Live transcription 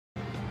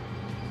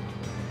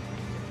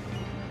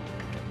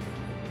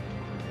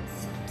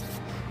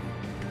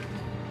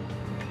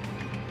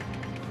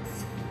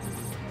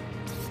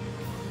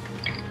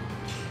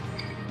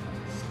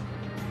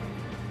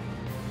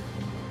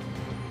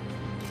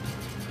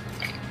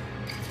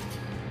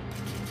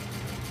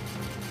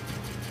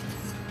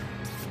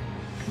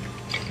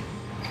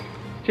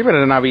She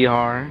better not be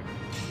hard.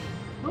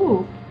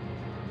 Ooh.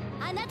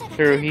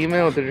 Hirohime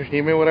or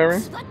Tsushima, whatever.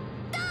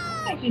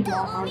 She's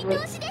not hard,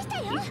 but she's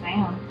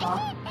Sam, so.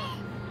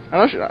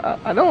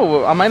 I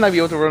know. I might not be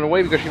able to run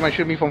away because she might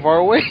shoot me from far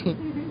away.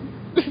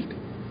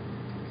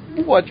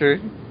 Watch her.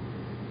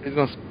 She's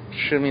gonna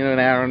shoot me with an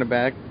arrow in the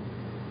back.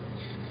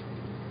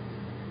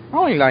 I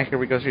only like her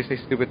because she says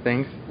stupid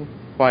things.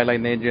 Twilight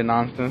Ninja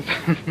nonsense.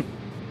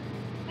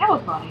 That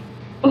was funny.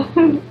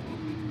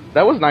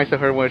 That was nice of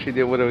her what she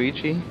did with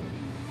Oichi.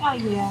 Oh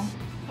yeah.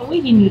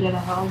 Oichi needed a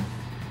hug.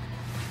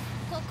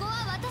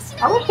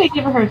 I wish they'd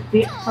give her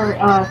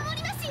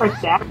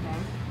staff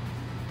name.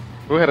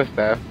 Who had a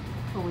staff?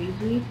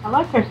 Luigi. I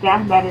like her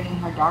staff better than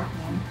her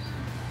darkness.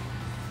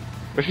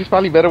 But she's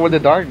probably better with the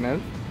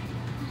darkness.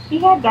 She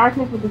had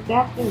darkness with the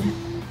staff too.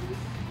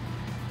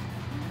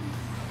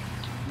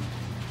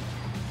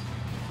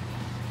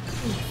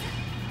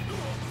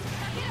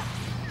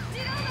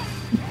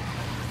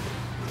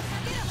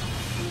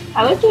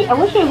 I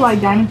wish it was like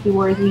Dynasty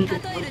Warriors where you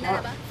could switch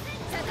up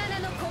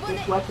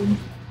with weapons.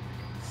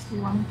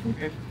 You wanted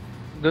to.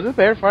 Does the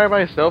bear fire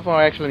by itself or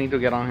I actually need to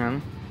get on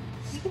him?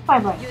 He can fly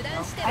by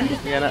himself.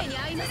 Yeah,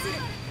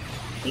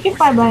 He can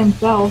fly by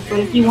himself, but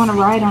if you want to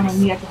ride on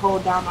him, you have to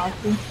hold down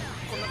R2.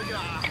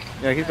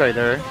 Yeah, he's right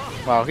there.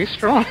 Wow, he's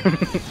strong. You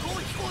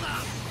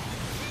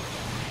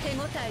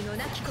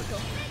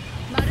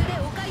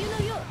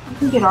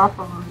can get off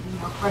of him, you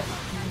know, press him.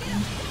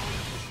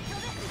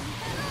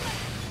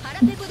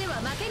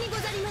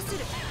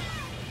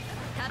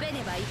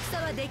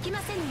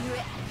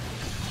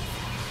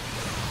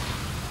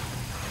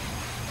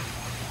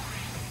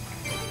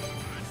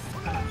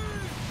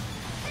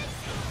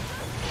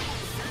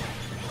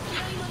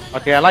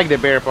 Okay, I like the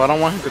bear, but I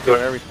don't want him to do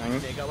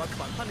everything.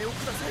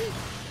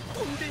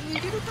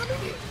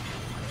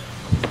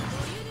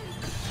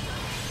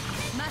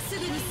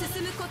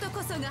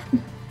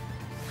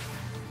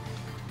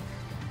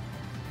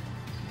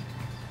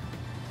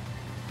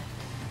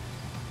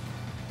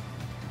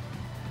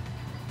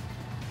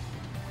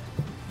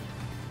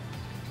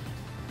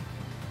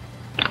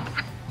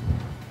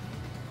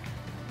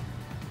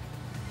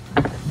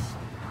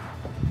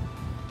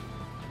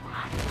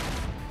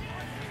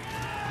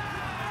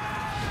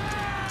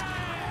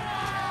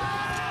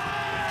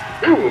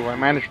 Ooh, I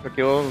managed to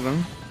kill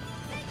them.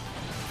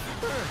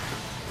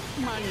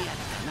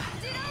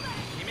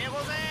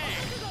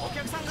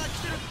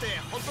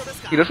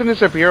 He doesn't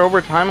disappear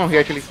over time, or he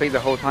actually stayed the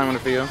whole time on the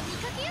field?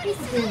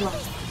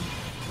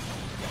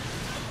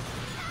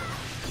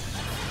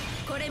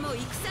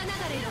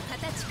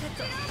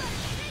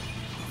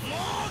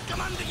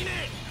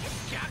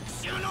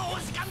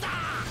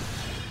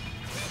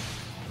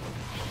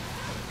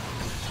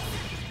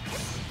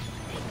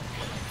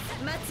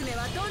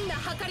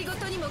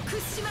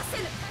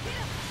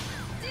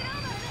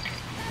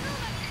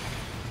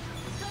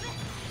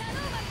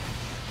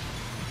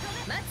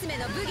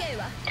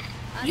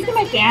 You can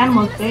make the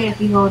animals stay if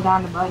you hold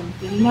down the button.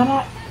 Did you know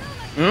that?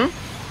 Hmm?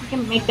 You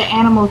can make the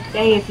animals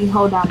stay if you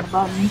hold down the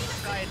button.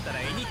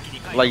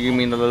 Like you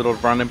mean the little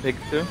running pigs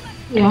too?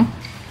 Yeah.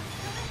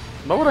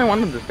 What would I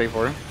want them to stay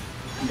for?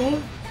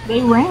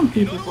 They ram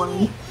people for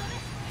you.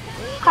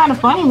 It's kind of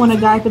funny when a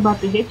guy's about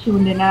to hit you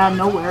and then out of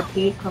nowhere a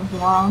pig comes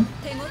along.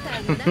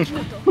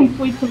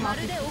 Sweeps him off.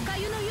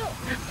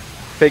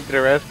 Take to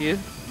the rescue?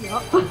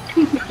 Yup.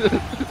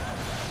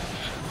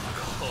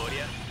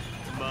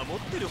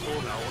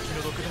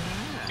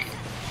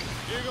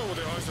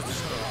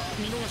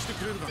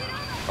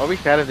 I'll be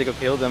sad if they could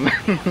kill them.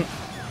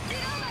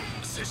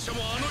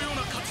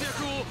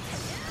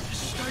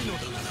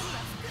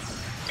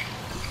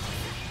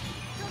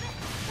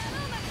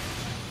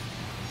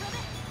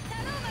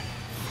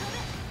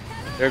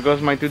 There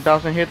goes my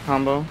 2000 hit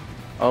combo.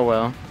 Oh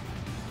well.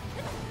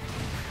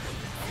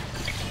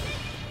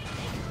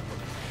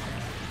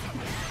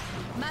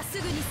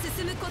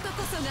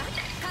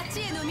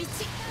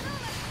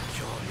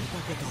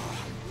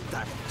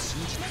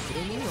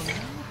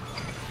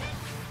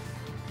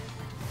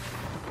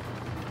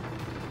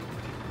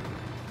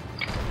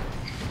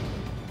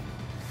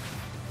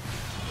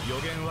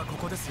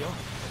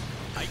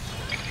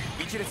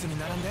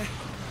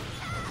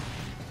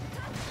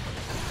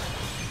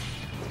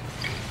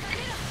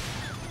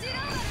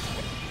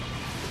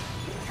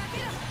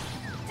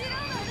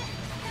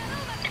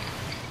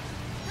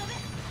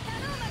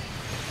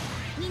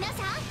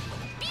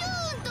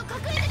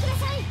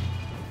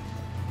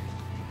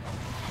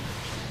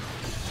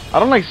 I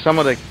don't like some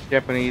of the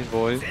Japanese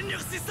boys.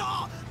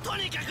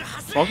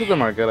 Most of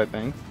them are good, I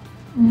think.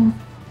 Mm.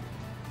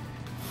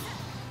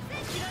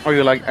 Or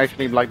you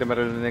actually like them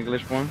better than the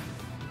English one?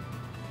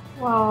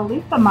 Well, at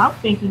least the mouth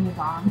thinking is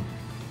on.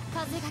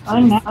 Other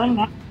than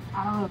that,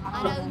 I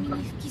don't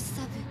know.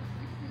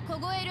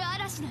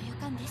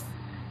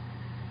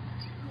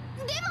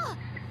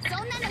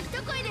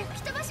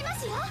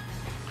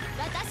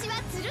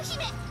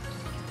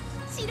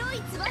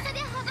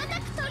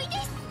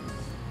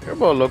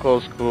 Turbo Loco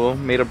is cool,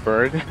 made a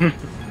bird.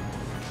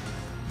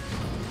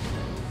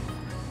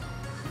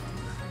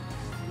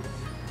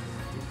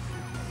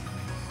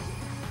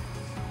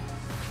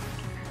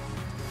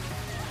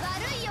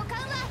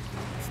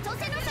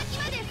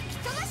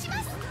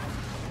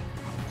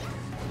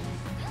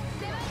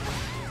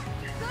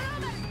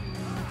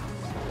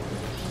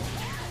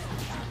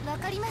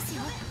 ります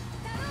よ。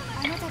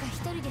あなたが一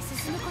人で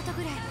進むこと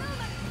ぐらい。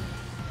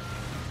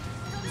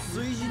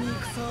炊事に行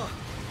くさ。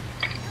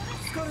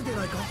疲れて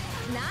ないか？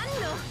何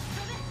の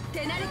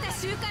手慣れた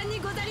習慣に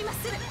ござりま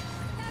する。ね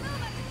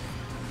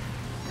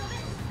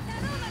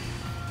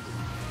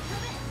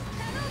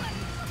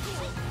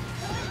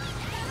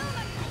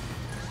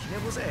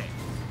ぼせ、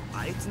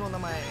あいつの名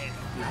前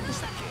何でし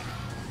たっけ？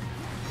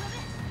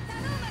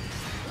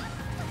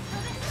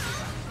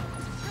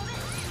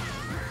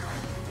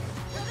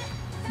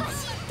バシ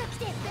ッと来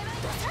て、ド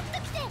サッ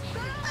と来て、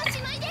おし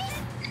まいです。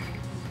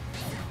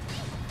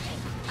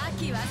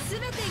秋はすべ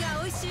て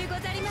が美味しゅうご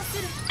ざります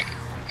る。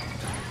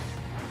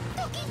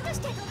ドキッとし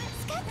て、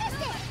スカッとし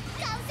て、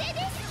完成で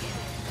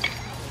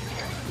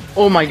す。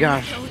 Oh my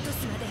gosh.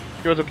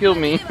 You're to kill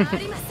me.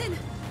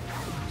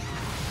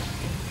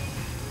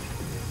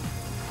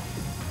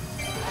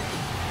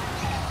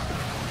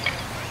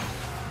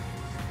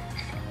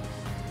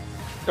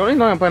 The only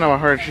annoying point about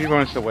her, she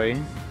runs away.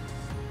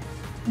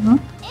 Hmm?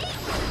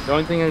 The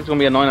only thing that's gonna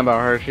be annoying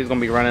about her, she's gonna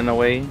be running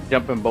away,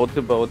 jumping boat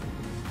to boat.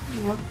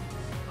 Yep.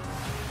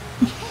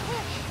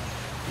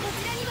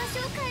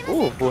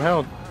 Ooh, full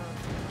health.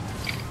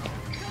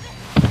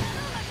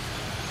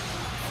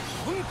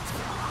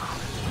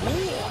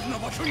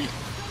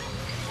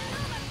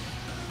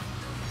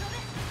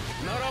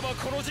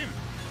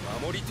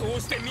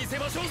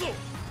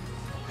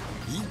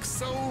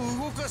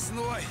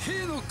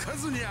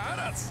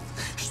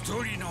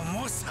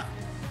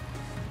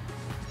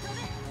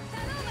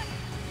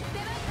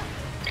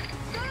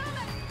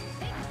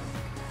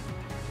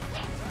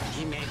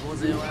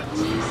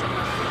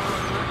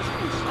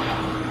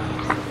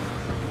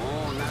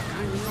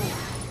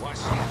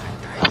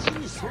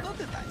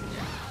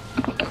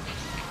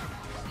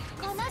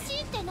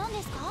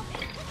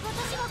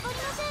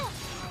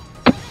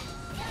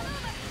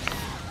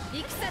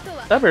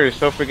 That berry is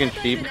so freaking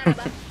cheap.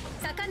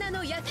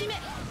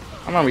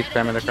 I'm gonna be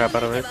spamming the crap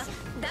out of it.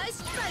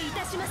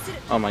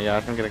 Oh my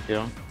gosh, I'm gonna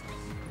kill.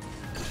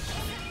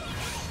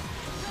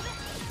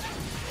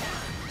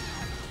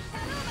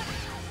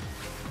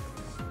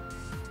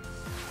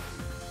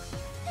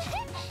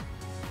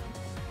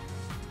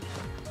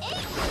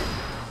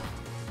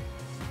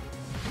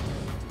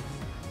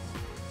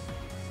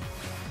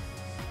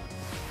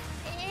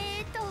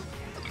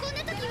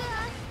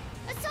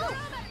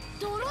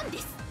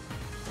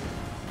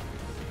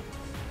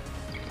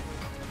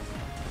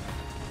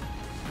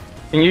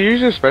 Can you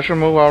use your special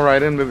move while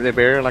riding the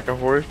bear like a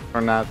horse, or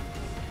not?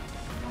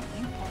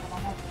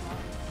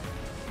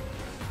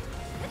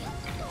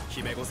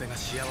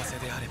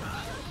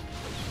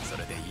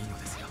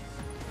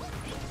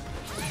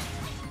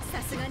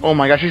 Oh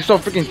my gosh, she's so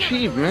freaking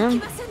cheap, man!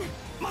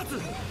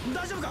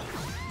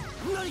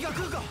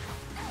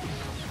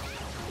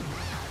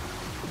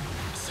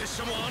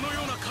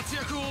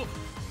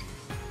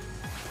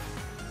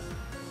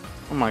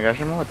 Oh my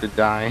gosh, I'm about to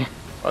die.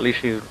 At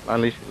least she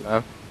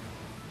left.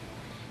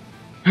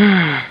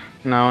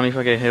 Now only if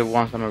I get hit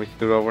once, I'm gonna be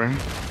screwed over.